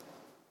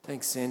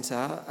Thanks,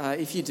 Santa.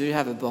 If you do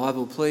have a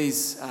Bible,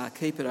 please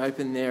keep it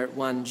open there at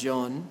 1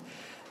 John.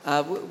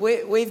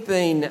 We've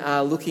been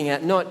looking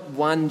at not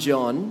 1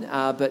 John,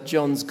 but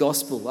John's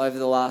Gospel over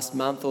the last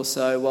month or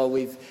so while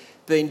we've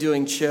been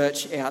doing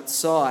church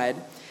outside.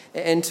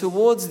 And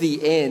towards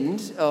the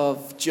end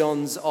of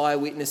John's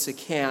eyewitness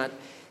account,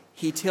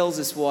 he tells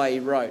us why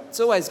he wrote. It's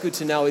always good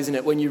to know, isn't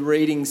it, when you're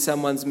reading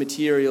someone's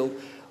material,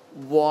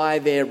 why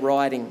they're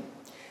writing.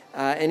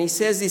 And he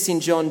says this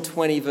in John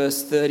 20,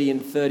 verse 30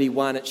 and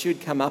 31. It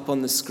should come up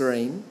on the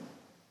screen.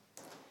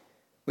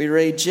 We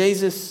read,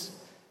 Jesus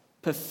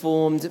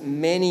performed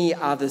many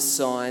other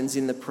signs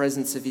in the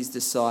presence of his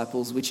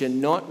disciples, which are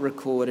not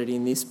recorded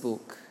in this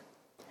book.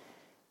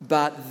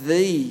 But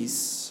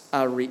these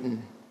are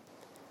written,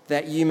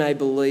 that you may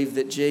believe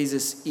that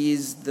Jesus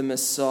is the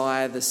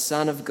Messiah, the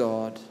Son of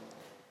God,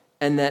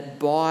 and that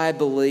by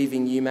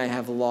believing you may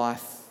have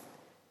life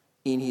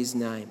in his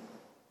name.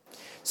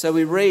 So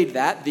we read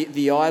that,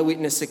 the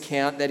eyewitness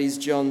account that is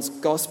John's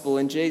Gospel,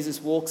 and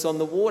Jesus walks on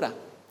the water.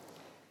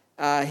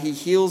 He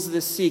heals the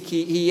sick.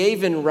 He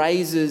even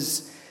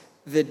raises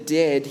the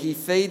dead. He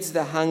feeds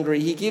the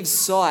hungry. He gives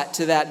sight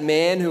to that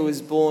man who was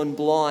born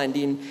blind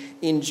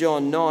in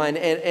John 9.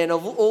 And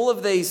of all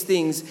of these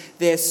things,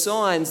 they're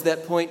signs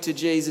that point to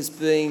Jesus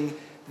being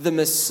the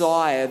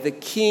Messiah, the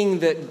King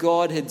that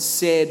God had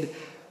said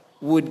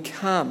would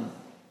come.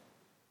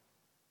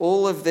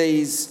 All of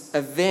these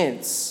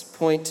events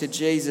point to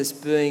Jesus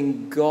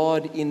being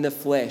God in the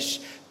flesh,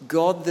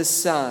 God the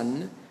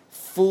Son,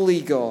 fully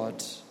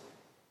God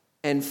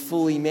and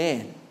fully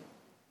man.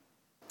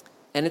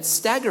 And it's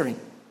staggering.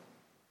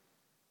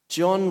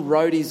 John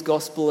wrote his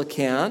gospel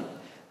account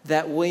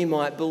that we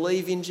might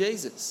believe in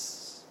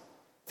Jesus,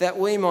 that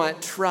we might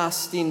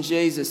trust in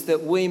Jesus,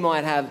 that we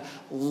might have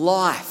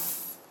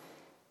life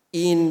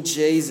in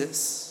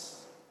Jesus.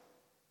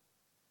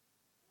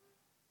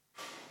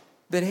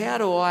 But how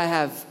do I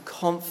have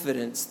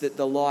confidence that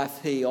the life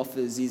he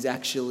offers is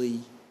actually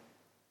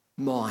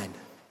mine?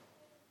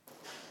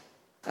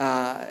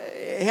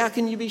 How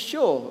can you be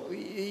sure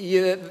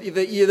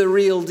that you're the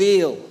real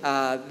deal,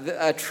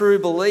 a true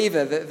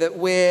believer, that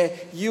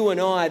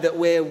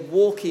we're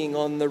walking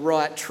on the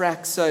right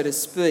track, so to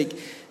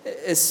speak,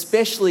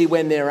 especially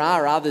when there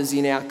are others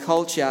in our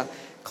culture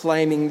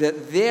claiming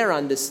that their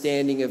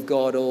understanding of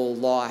God or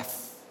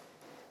life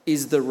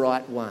is the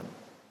right one?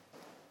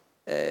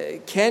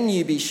 Can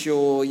you be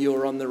sure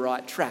you're on the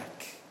right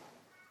track?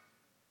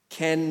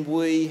 Can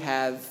we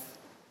have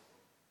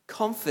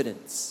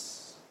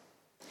confidence?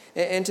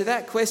 And to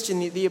that question,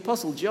 the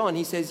Apostle John,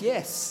 he says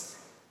yes.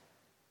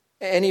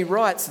 And he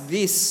writes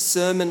this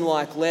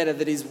sermon-like letter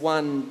that is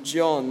 1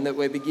 John that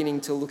we're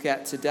beginning to look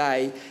at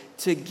today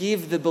to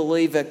give the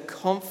believer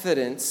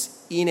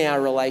confidence in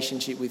our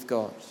relationship with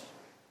God.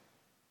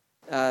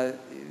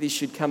 This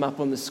should come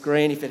up on the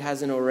screen if it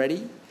hasn't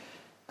already.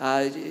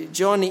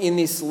 John, in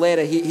this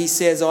letter, he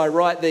says, I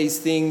write these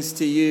things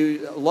to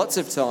you lots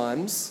of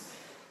times,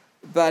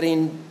 but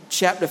in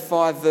chapter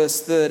 5, verse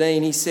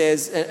 13, he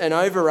says, an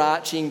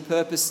overarching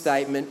purpose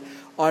statement,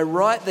 I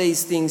write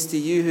these things to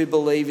you who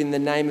believe in the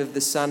name of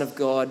the Son of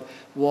God.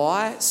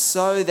 Why?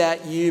 So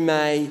that you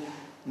may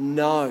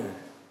know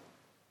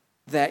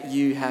that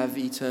you have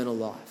eternal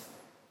life.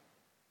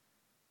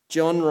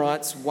 John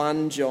writes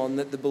 1 John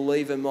that the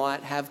believer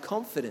might have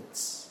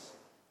confidence,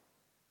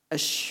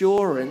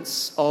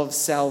 assurance of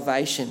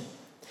salvation.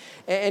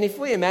 And if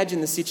we imagine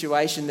the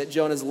situation that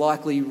John is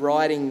likely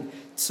writing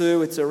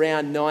to, it's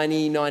around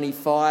 90,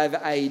 95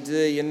 AD,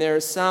 and there are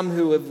some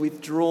who have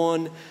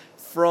withdrawn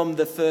from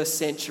the first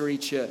century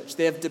church.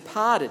 They've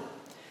departed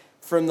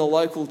from the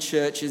local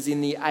churches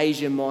in the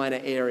Asia Minor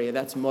area.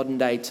 That's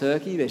modern-day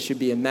Turkey. There should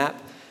be a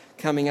map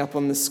coming up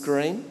on the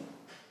screen.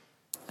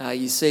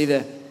 You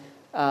see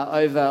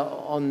over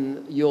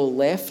on your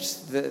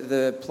left,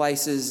 the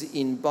places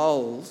in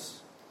bold.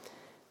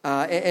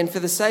 And for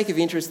the sake of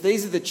interest,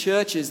 these are the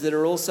churches that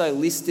are also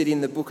listed in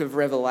the book of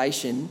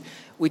Revelation,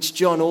 which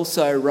John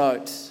also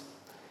wrote.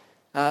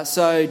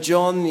 So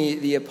John,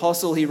 the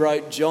apostle, he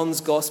wrote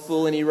John's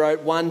Gospel, and he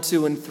wrote 1,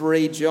 2 and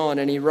 3 John,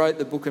 and he wrote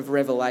the book of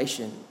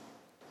Revelation.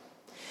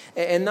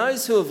 And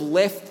those who have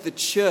left the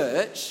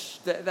church,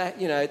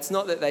 it's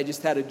not that they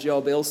just had a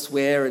job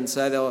elsewhere and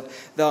so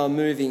they were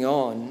moving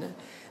on,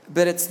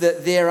 but it's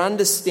that their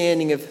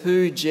understanding of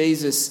who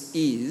Jesus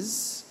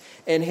is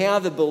and how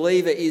the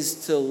believer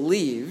is to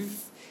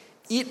live,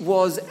 it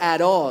was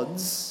at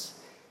odds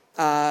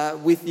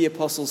with the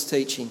apostles'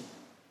 teaching.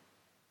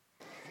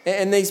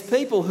 And these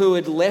people who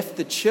had left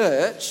the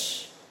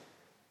church,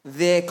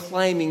 they're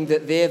claiming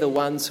that they're the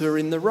ones who are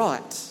in the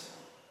right.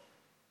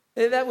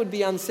 That would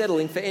be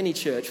unsettling for any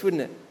church,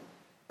 wouldn't it?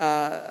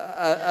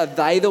 Are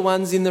they the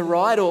ones in the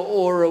right,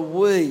 or are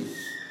we?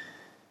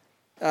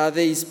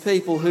 These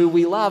people who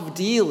we love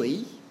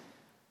dearly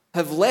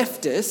have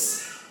left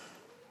us,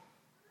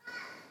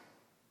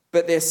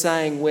 but they're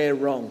saying we're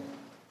wrong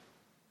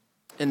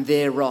and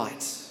they're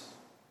right.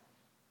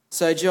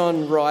 So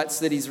John writes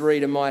that his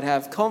reader might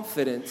have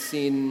confidence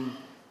in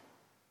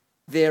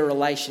their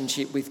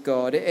relationship with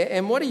God.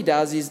 And what he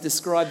does is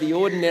describe the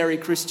ordinary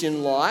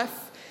Christian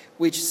life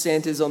which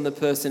centres on the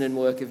person and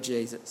work of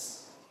Jesus.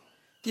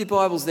 Your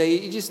Bible's there,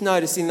 you just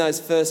notice in those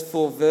first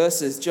 4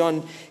 verses,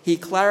 John, he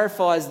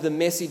clarifies the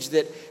message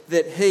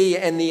that he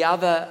and the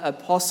other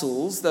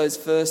apostles, those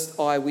first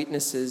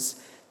eyewitnesses,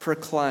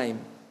 proclaim.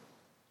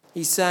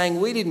 He's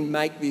saying, we didn't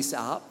make this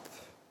up.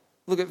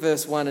 Look at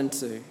verse 1 and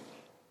 2.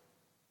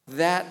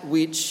 That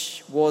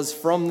which was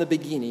from the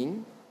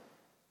beginning,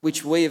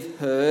 which we have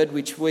heard,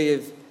 which we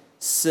have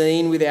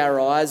seen with our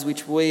eyes,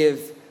 which we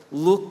have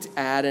looked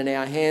at and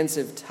our hands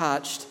have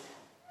touched,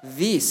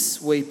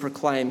 this we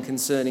proclaim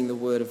concerning the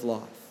word of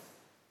life.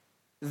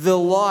 The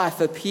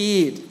life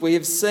appeared. We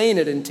have seen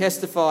it and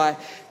testify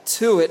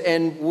to it,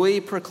 and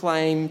we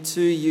proclaim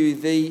to you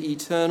the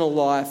eternal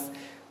life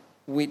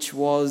which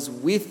was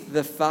with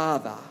the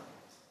Father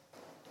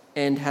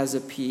and has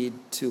appeared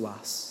to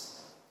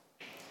us.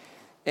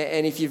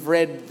 And if you've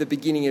read the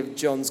beginning of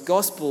John's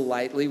Gospel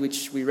lately,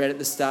 which we read at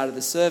the start of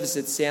the service,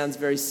 it sounds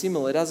very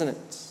similar, doesn't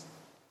it?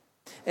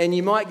 And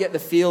you might get the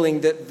feeling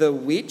that the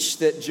which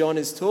that John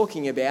is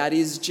talking about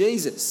is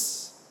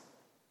Jesus.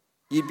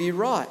 You'd be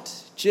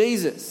right,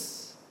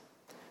 Jesus,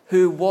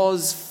 who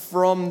was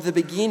from the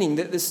beginning.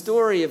 That the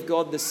story of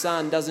God the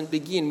Son doesn't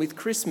begin with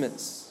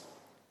Christmas.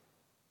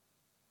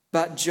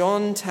 But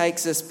John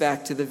takes us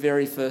back to the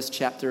very first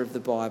chapter of the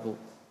Bible,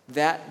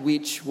 that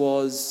which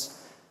was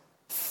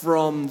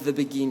from the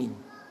beginning.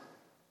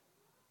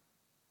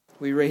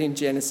 We read in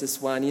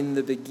Genesis 1, in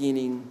the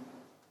beginning,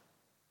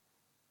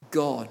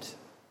 God.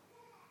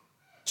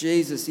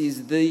 Jesus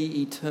is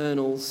the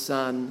eternal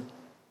Son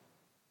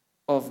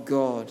of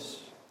God.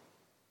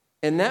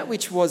 And that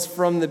which was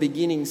from the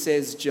beginning,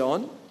 says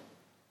John,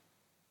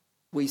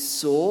 we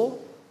saw,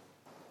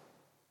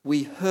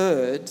 we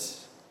heard,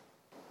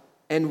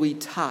 and we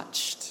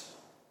touched.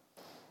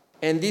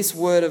 And this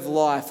word of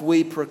life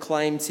we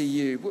proclaim to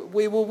you.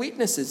 We were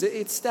witnesses.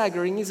 It's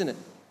staggering, isn't it?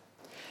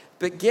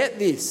 But get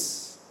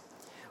this.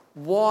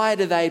 Why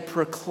do they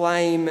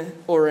proclaim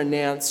or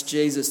announce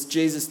Jesus?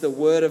 Jesus, the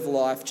word of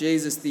life.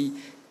 Jesus, the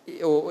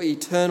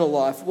eternal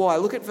life. Why?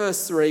 Look at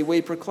verse 3.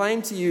 We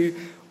proclaim to you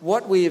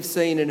what we have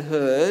seen and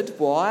heard.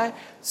 Why?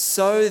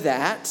 So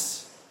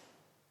that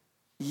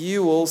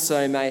you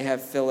also may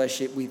have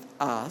fellowship with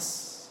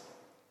us.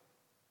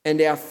 And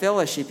our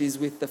fellowship is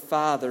with the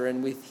Father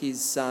and with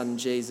his Son,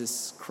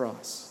 Jesus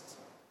Christ.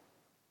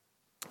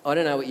 I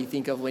don't know what you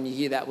think of when you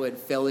hear that word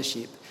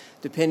fellowship.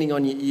 Depending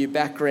on your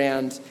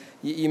background,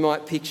 you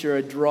might picture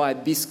a dry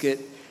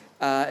biscuit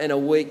and a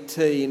weak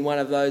tea in one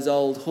of those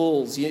old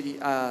halls,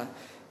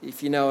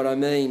 if you know what I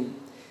mean.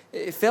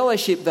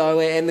 Fellowship, though,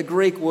 and the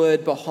Greek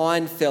word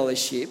behind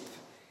fellowship,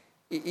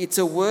 it's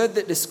a word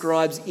that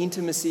describes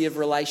intimacy of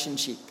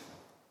relationship,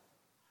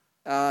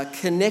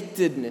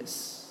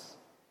 connectedness.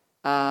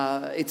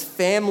 It's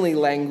family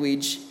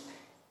language.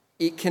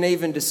 It can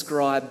even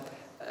describe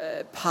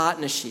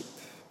partnership.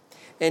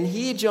 And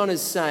here John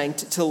is saying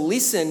to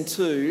listen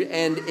to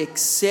and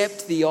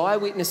accept the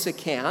eyewitness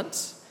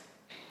account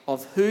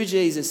of who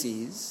Jesus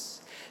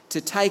is,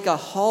 to take a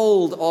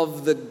hold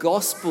of the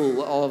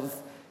gospel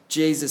of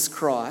Jesus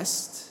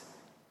Christ.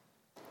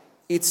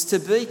 It's to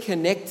be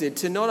connected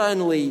to not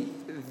only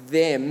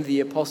them, the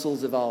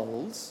apostles of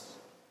old,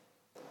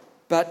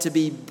 but to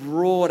be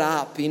brought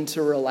up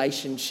into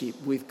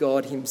relationship with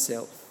God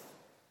himself.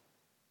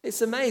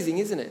 It's amazing,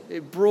 isn't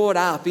it? Brought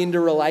up into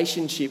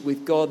relationship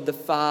with God the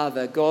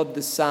Father, God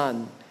the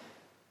Son,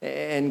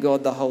 and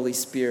God the Holy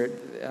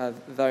Spirit,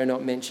 though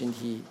not mentioned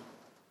here.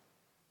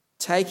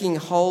 Taking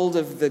hold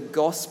of the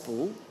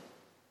gospel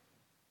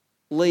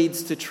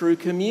leads to true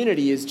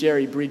community, as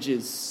Jerry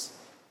Bridges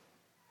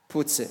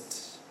puts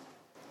it.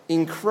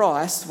 In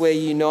Christ, we're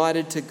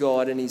united to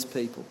God and his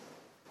people.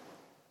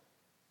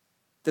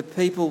 The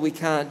people we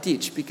can't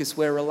ditch because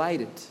we're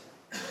related.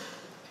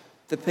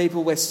 The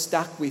people we're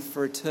stuck with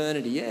for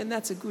eternity. Yeah, and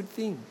that's a good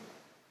thing.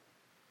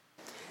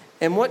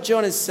 And what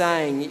John is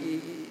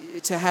saying,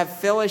 to have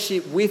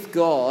fellowship with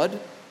God,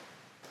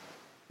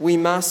 we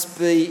must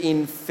be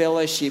in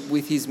fellowship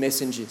with his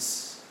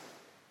messengers.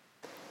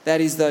 That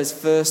is those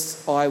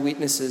first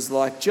eyewitnesses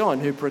like John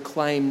who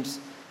proclaimed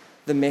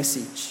the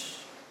message.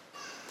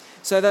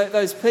 So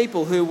those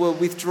people who were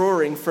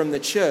withdrawing from the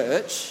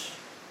church,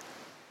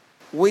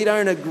 we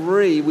don't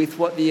agree with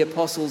what the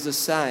apostles are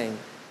saying.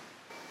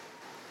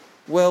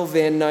 Well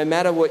then, no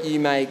matter what you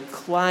may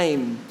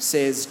claim,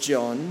 says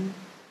John,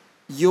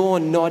 you're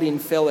not in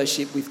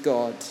fellowship with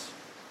God.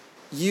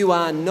 You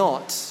are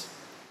not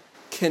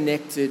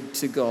connected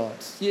to God.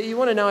 You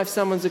want to know if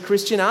someone's a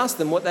Christian? Ask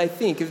them what they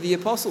think of the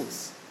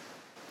apostles.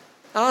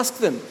 Ask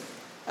them,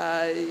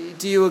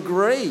 do you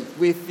agree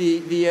with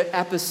the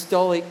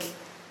apostolic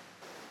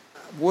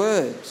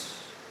word?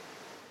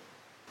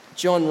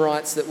 John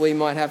writes that we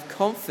might have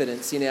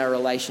confidence in our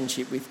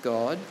relationship with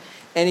God,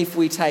 and if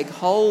we take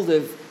hold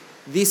of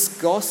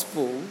this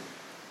gospel,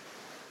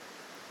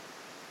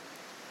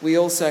 we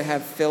also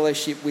have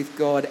fellowship with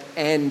God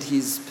and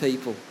his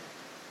people.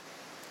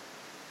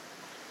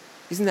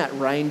 Isn't that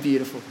rain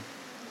beautiful?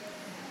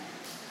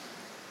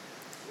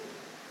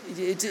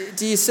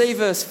 Do you see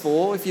verse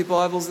 4 if your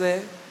Bible's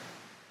there?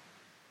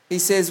 He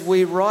says,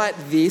 we write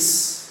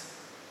this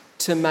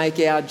to make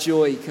our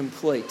joy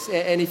complete.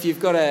 And if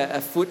you've got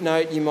a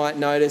footnote, you might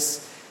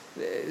notice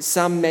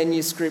some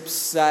manuscripts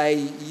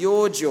say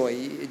your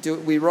joy.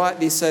 We write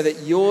this so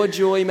that your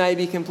joy may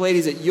be complete.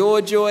 Is it your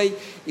joy?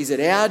 Is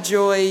it our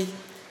joy?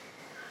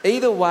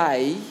 Either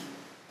way,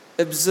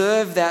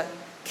 observe that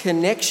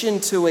connection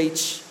to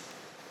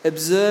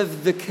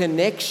observe the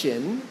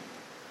connection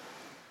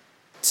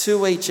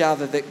to each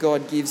other that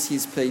God gives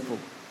his people.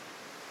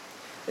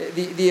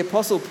 The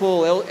Apostle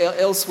Paul,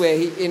 elsewhere,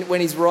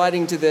 when he's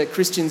writing to the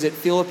Christians at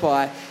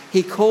Philippi,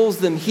 he calls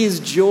them his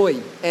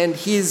joy and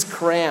his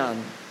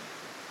crown.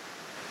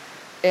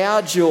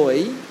 Our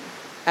joy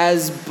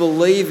as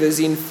believers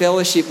in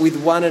fellowship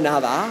with one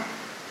another,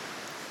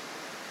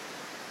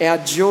 our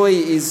joy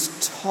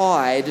is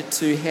tied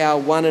to how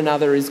one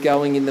another is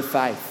going in the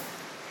faith.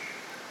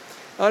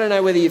 I don't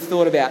know whether you've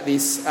thought about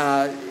this.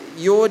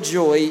 Your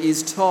joy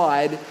is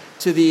tied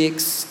to the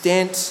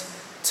extent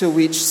to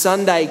which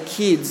Sunday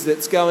Kids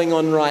that's going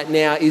on right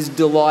now is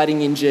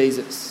delighting in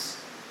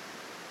Jesus.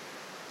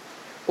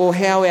 Or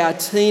how our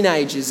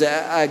teenagers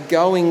are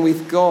going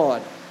with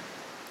God.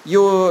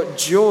 Your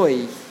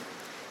joy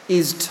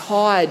is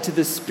tied to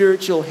the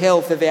spiritual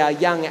health of our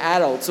young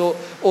adults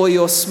or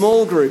your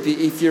small group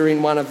if you're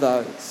in one of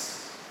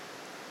those.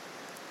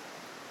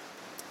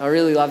 I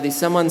really love this.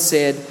 Someone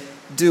said,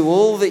 do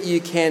all that you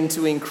can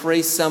to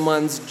increase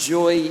someone's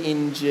joy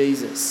in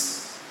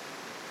Jesus.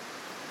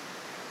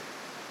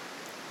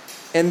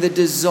 And the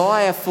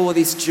desire for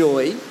this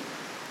joy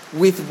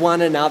with one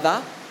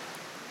another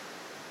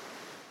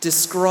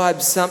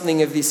describes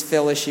something of this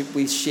fellowship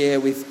we share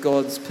with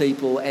God's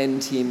people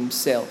and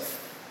himself.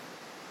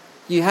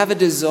 You have a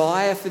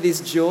desire for this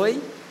joy?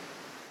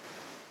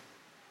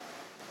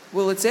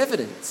 Well, it's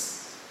evidence.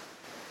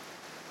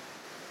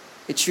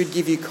 It should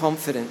give you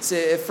confidence.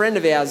 A friend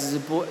of ours is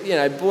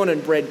a born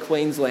and bred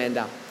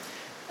Queenslander.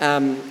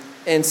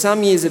 And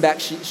some years back,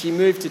 she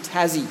moved to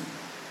Tassie.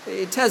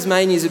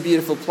 Tasmania is a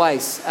beautiful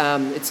place.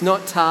 It's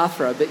not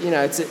Tathra, but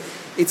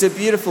it's a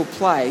beautiful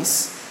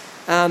place.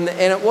 And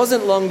it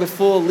wasn't long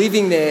before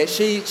living there,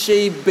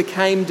 she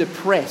became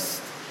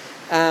depressed.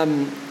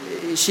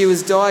 She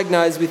was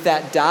diagnosed with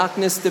that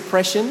darkness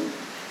depression,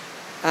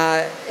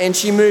 and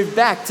she moved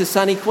back to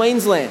sunny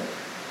Queensland.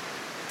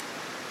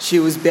 She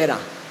was better.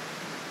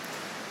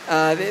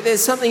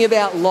 There's something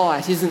about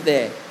light, isn't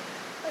there?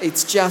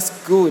 It's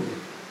just good.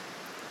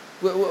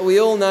 We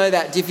all know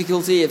that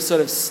difficulty of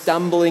sort of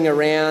stumbling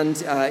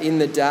around in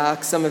the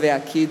dark. Some of our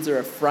kids are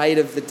afraid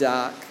of the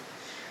dark.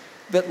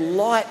 But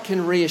light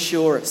can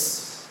reassure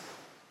us.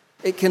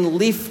 It can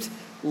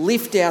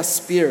lift our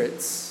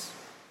spirits.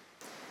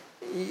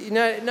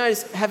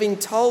 Notice, having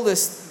told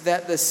us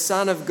that the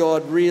Son of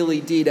God really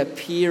did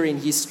appear in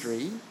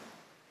history,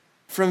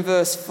 from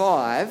verse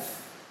 5,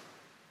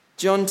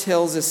 John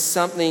tells us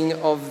something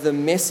of the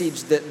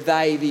message that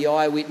they, the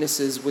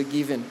eyewitnesses, were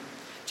given.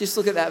 Just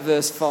look at that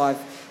verse 5.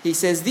 He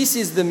says, "This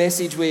is the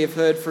message we have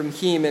heard from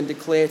him and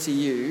declare to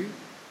you.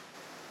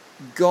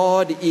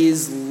 God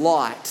is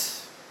light.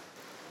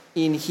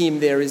 In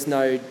him there is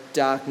no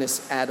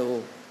darkness at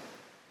all."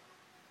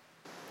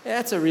 Now,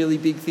 that's a really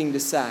big thing to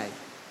say.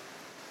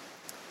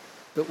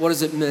 But what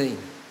does it mean?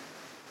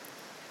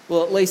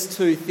 Well, at least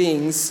two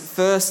things.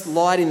 First,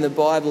 light in the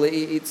Bible,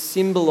 it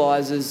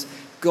symbolises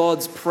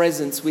God's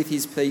presence with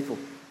his people.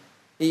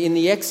 In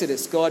the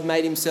Exodus, God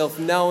made himself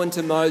known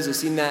to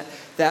Moses in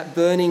that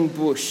burning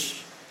bush.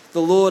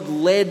 The Lord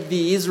led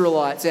the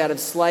Israelites out of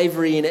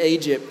slavery in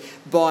Egypt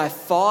by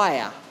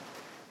fire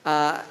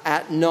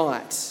at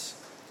night.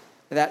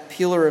 That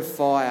pillar of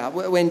fire.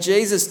 When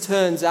Jesus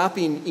turns up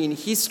in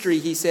history,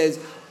 he says,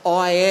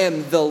 "I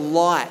am the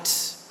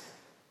light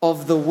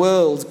of the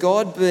world."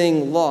 God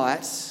being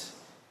light,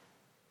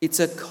 it's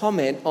a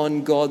comment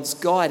on God's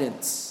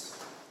guidance.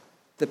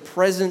 The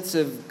presence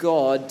of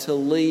God to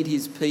lead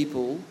his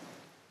people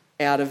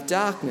out of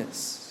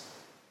darkness.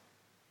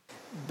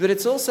 But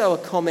it's also a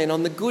comment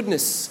on the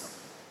goodness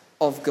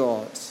of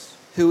God,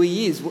 who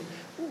he is,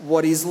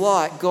 what he's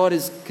like. God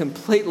is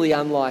completely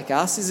unlike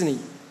us, isn't he?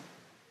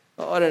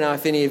 I don't know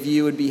if any of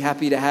you would be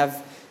happy to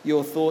have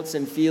your thoughts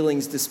and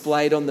feelings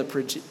displayed on the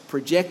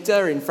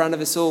projector in front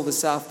of us all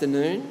this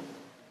afternoon.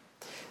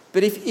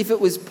 But if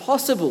it was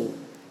possible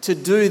to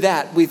do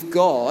that with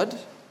God,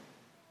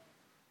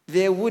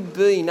 there would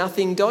be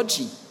nothing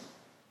dodgy,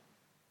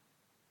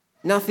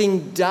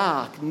 nothing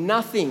dark,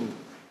 nothing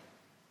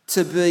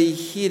to be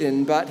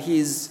hidden but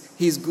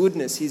his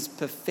goodness, his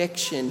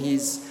perfection,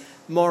 his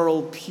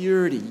moral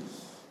purity.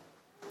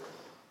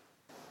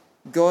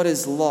 God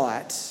is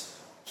light,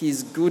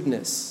 his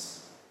goodness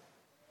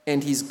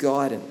and his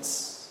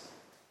guidance.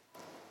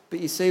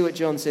 But you see what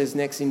John says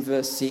next in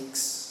verse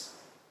 6.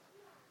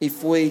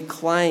 If we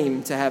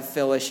claim to have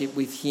fellowship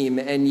with him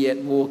and yet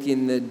walk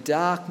in the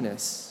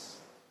darkness,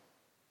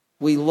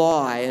 we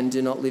lie and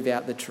do not live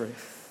out the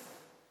truth.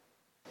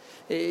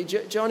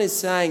 John is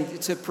saying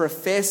to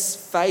profess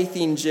faith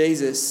in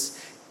Jesus,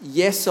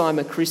 yes, I'm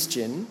a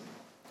Christian,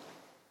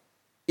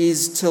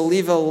 is to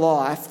live a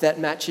life that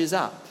matches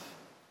up.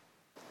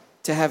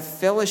 To have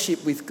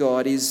fellowship with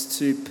God is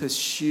to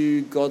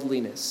pursue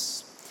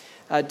godliness.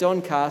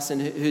 Don Carson,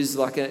 who's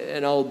like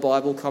an old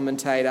Bible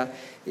commentator,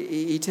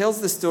 he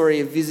tells the story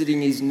of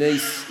visiting his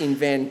niece in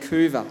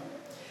Vancouver.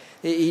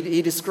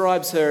 He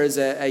describes her as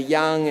a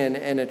young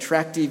and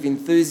attractive,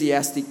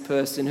 enthusiastic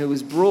person who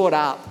was brought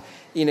up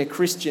in a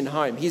Christian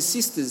home, his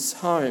sister's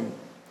home.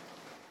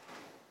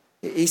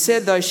 He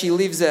said, though she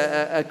lives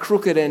a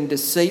crooked and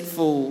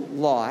deceitful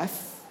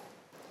life,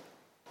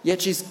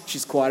 yet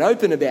she's quite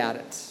open about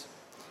it.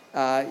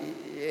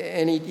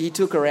 And he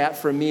took her out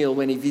for a meal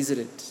when he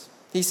visited.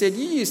 He said,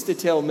 "You used to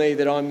tell me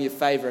that I'm your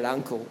favourite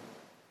uncle.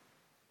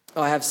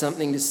 I have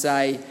something to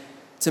say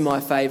to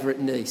my favourite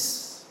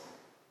niece."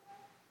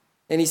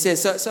 And he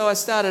says, so I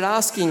started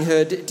asking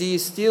her, "Do you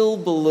still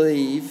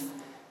believe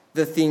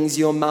the things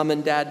your mum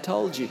and dad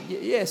told you?"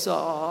 "Yes,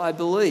 I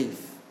believe."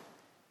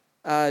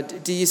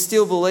 "Do you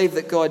still believe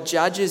that God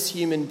judges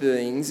human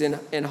beings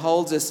and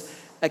holds us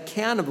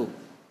accountable?"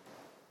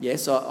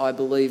 "Yes, I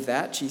believe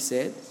that," she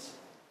said.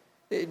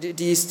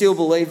 "Do you still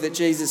believe that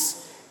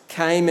Jesus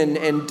came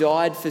and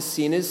died for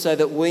sinners so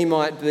that we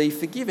might be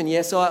forgiven?"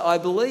 "Yes, I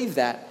believe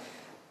that,"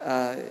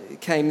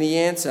 came the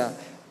answer.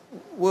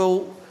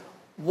 "Well,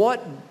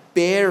 what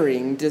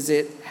bearing does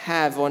it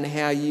have on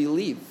how you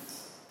live?"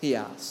 he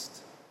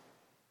asked.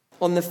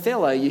 "On the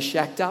fellow you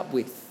shacked up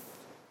with?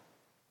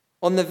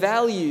 On the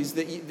values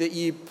that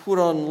you put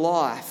on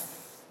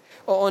life?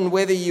 On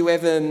whether you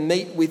ever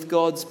meet with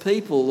God's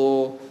people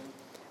or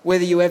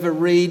whether you ever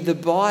read the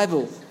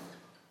Bible?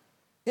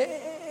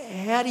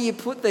 How do you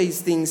put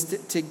these things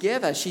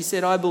together?" She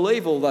said, "I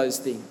believe all those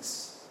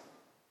things."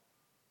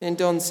 And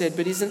Don said,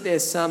 "But isn't there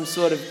some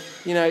sort of,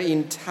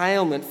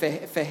 entailment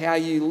for how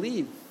you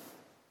live?"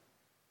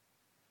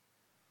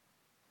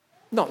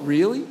 "Not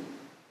really.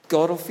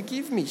 God will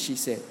forgive me," she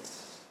said.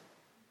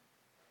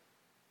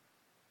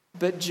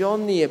 But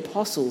John the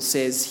Apostle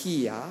says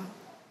here,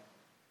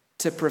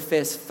 to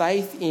profess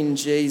faith in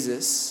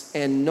Jesus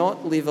and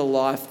not live a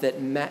life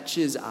that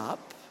matches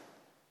up,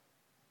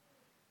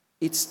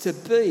 it's to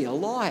be a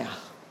liar.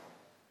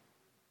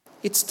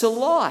 It's to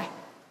lie.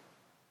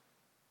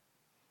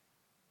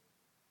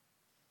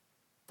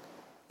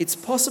 It's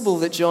possible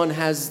that John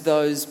has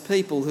those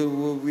people who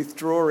were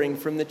withdrawing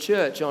from the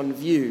church on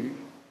view.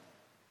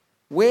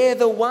 "We're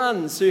the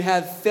ones who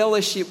have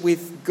fellowship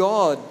with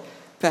God,"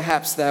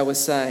 perhaps they were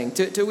saying,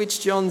 to which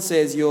John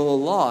says, "Your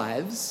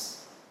lives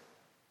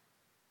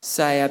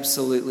say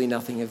absolutely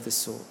nothing of the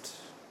sort."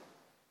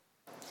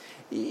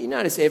 You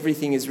notice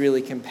everything is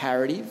really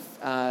comparative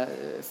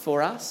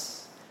for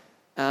us.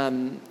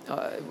 I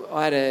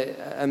had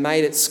a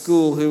mate at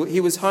school who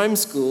he was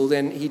homeschooled,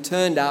 and he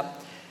turned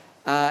up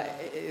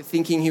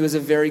thinking he was a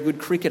very good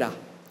cricketer.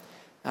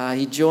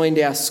 He joined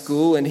our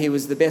school and he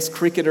was the best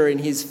cricketer in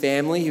his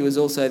family. He was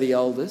also the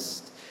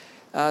oldest.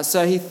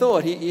 So he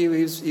thought he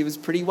was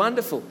pretty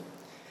wonderful.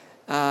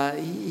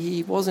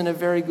 He wasn't a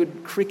very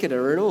good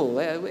cricketer at all.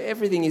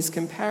 Everything is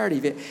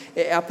comparative.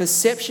 Our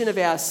perception of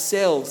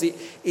ourselves,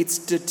 it's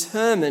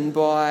determined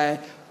by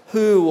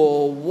who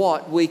or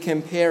what we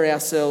compare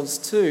ourselves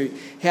to.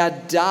 How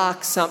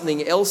dark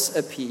something else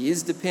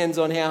appears depends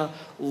on how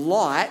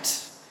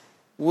light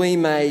we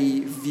may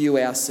view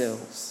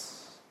ourselves.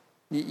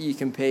 You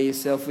compare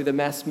yourself with a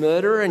mass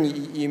murderer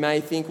and you may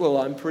think, "Well,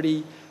 I'm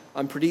pretty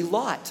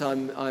light.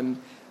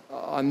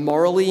 I'm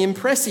morally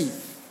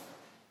impressive."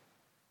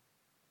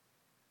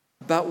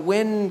 But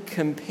when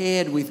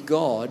compared with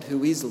God,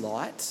 who is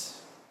light,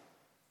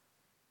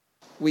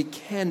 we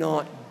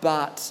cannot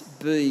but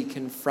be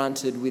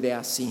confronted with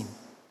our sin.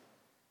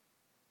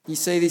 You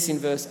see this in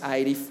verse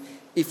 8.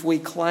 If we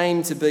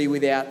claim to be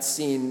without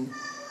sin,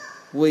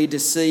 we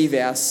deceive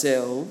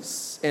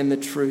ourselves and the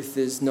truth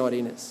is not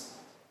in us.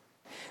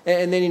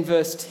 And then in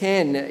verse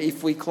 10,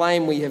 if we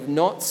claim we have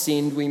not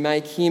sinned, we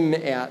make him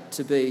out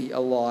to be a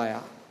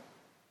liar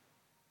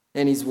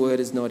and his word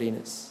is not in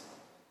us.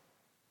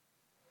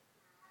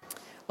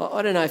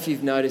 I don't know if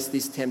you've noticed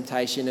this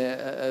temptation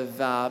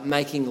of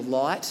making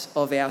light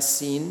of our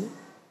sin.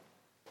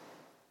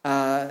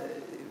 One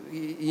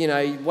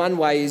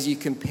way is you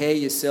compare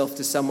yourself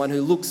to someone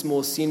who looks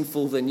more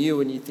sinful than you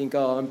and you think,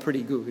 "Oh, I'm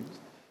pretty good."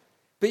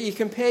 But you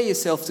compare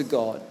yourself to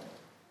God.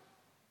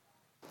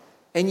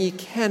 And you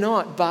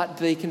cannot but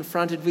be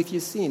confronted with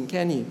your sin,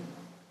 can you?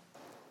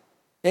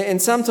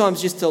 And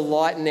sometimes just to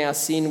lighten our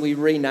sin, we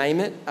rename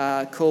it,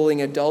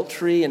 calling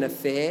adultery an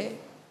affair,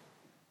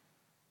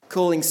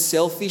 calling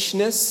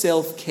selfishness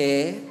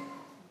self-care,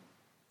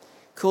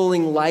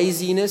 calling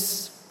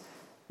laziness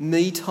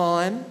me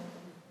time,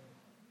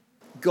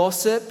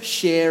 gossip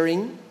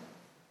sharing,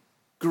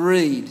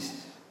 greed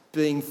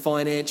being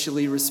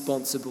financially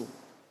responsible.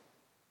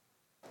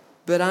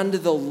 But under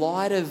the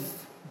light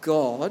of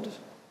God,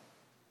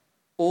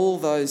 all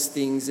those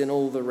things and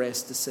all the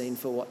rest are seen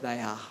for what they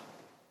are.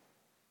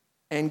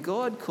 And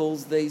God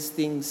calls these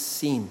things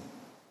sin.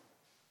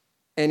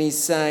 And he's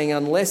saying,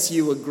 unless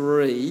you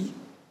agree,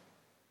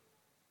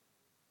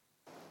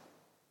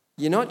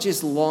 you're not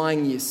just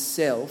lying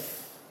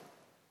yourself,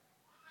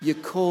 You're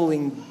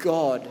calling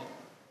God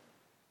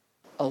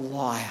a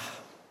liar.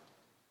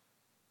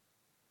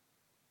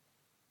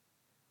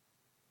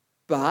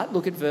 But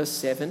look at verse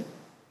 7.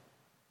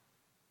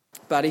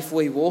 But if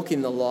we walk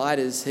in the light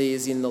as he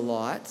is in the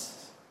light,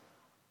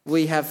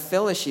 we have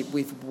fellowship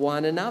with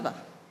one another.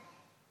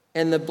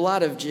 And the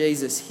blood of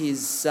Jesus,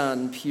 his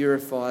Son,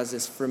 purifies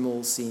us from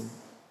all sin.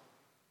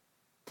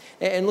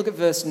 And look at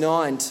verse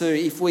 9 too.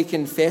 If we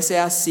confess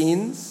our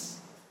sins,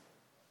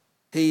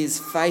 he is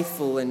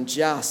faithful and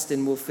just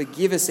and will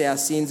forgive us our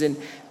sins and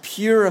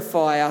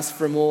purify us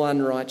from all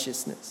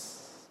unrighteousness.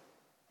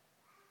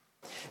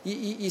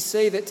 You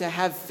see that to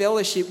have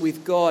fellowship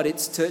with God,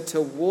 it's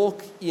to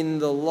walk in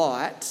the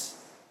light.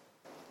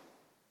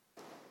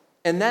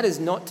 And that is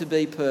not to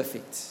be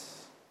perfect.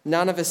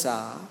 None of us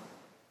are.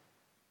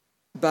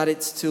 But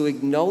it's to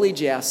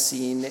acknowledge our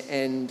sin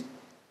and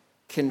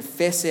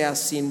confess our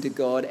sin to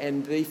God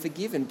and be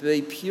forgiven,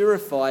 be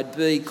purified,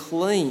 be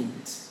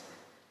cleaned,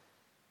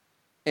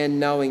 and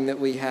knowing that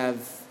we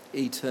have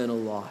eternal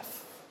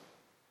life.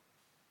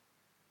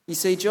 You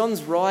see,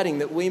 John's writing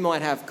that we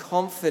might have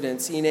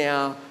confidence in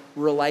our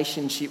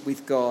relationship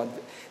with God.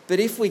 But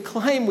if we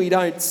claim we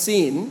don't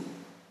sin,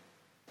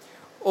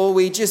 or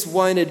we just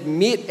won't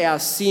admit our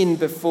sin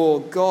before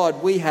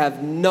God, we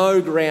have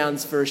no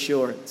grounds for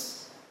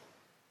assurance.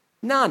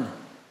 None.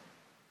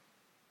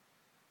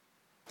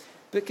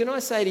 But can I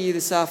say to you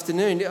this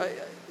afternoon,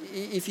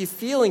 if you're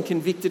feeling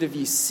convicted of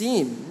your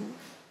sin,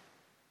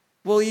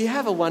 well, you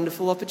have a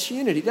wonderful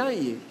opportunity, don't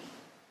you?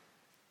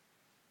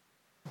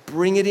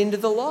 Bring it into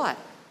the light.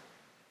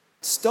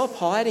 Stop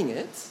hiding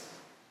it.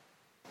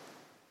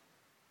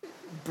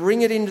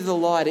 Bring it into the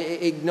light.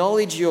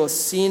 Acknowledge your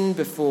sin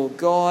before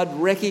God.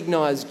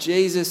 Recognise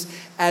Jesus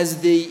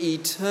as the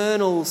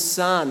eternal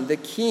Son, the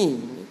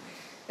King,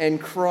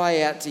 and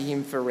cry out to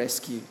him for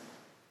rescue.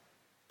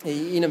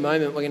 In a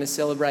moment, we're going to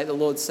celebrate the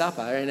Lord's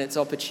Supper and its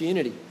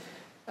opportunity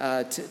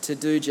to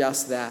do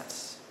just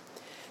that.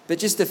 But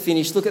just to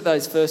finish, look at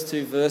those first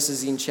two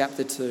verses in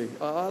chapter 2.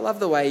 I love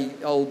the way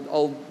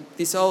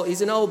he's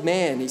an old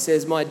man. He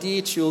says, "My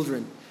dear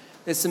children."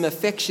 There's some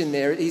affection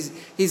there.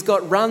 He's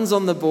got runs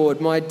on the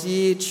board. "My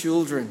dear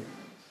children,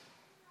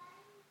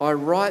 I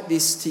write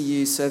this to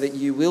you so that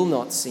you will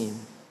not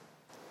sin.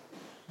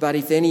 But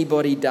if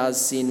anybody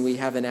does sin, we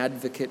have an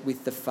advocate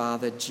with the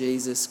Father,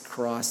 Jesus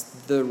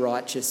Christ, the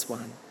righteous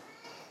one.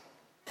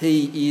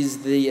 He is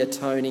the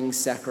atoning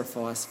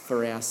sacrifice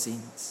for our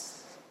sins."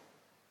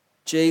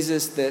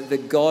 Jesus, the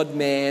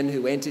God-man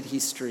who entered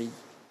history,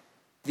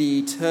 the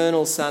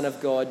eternal Son of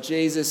God,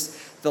 Jesus,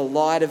 the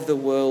light of the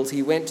world,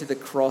 he went to the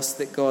cross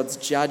that God's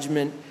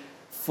judgment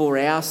for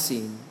our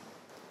sin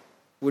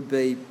would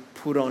be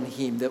put on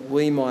him, that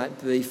we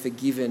might be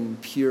forgiven,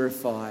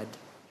 purified,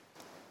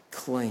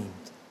 cleaned.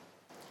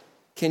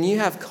 Can you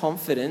have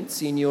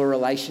confidence in your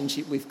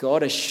relationship with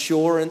God,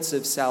 assurance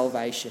of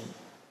salvation?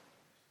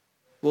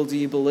 Well, do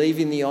you believe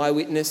in the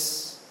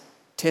eyewitness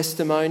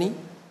testimony?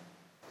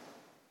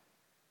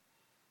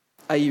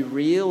 Are you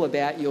real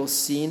about your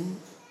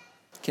sin,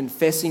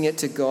 confessing it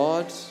to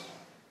God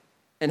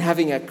and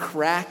having a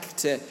crack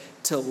to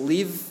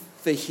live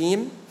for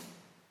him?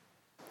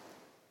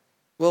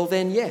 Well,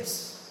 then,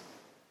 yes.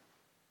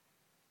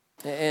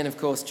 And of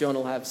course, John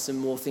will have some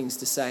more things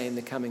to say in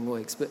the coming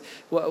weeks. But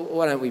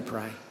why don't we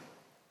pray?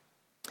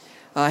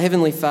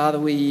 Heavenly Father,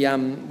 we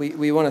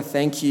want to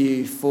thank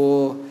you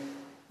for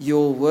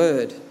your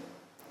word,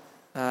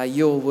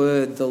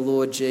 the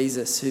Lord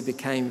Jesus, who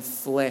became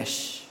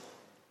flesh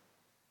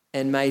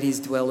and made his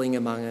dwelling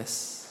among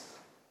us.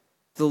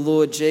 The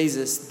Lord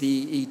Jesus,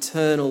 the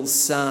eternal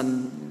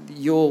Son,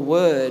 your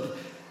word,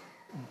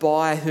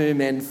 by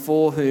whom and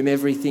for whom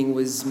everything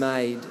was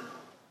made.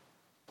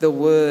 The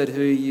word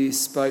who you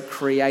spoke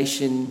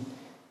creation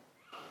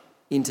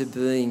into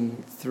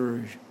being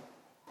through.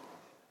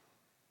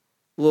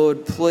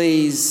 Lord,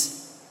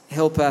 please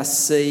help us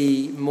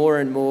see more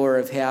and more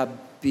of how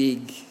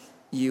big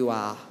you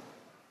are,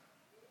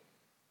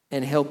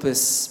 and help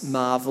us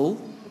marvel.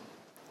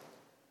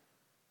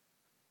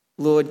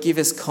 Lord, give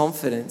us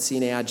confidence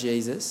in our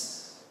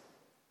Jesus.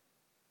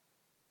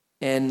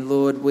 And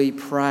Lord, we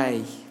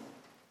pray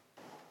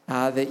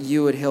that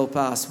you would help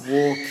us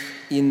walk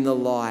in the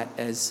light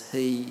as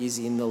he is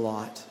in the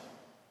light.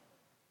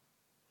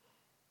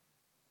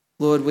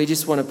 Lord, we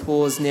just want to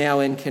pause now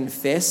and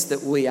confess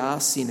that we are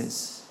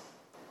sinners,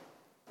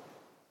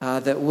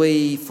 that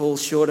we fall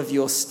short of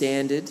your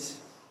standard,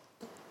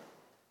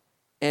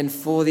 and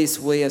for this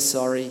we are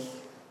sorry.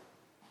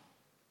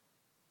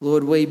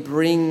 Lord, we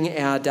bring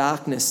our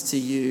darkness to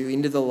you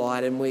into the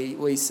light, and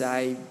we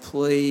say,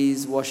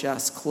 please wash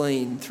us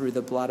clean through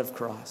the blood of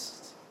Christ.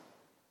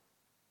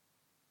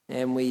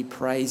 And we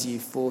praise you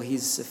for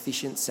his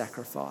sufficient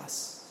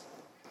sacrifice.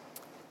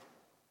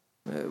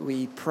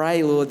 We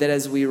pray, Lord, that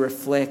as we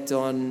reflect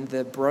on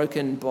the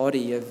broken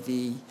body of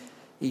the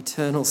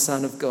eternal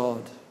Son of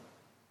God,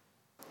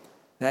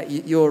 that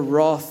your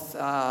wrath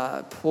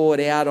poured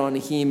out on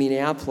him in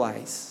our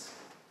place,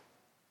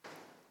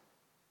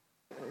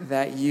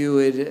 that you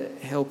would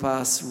help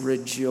us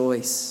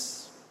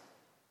rejoice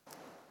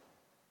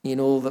in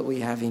all that we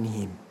have in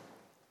him.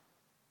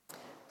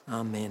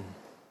 Amen.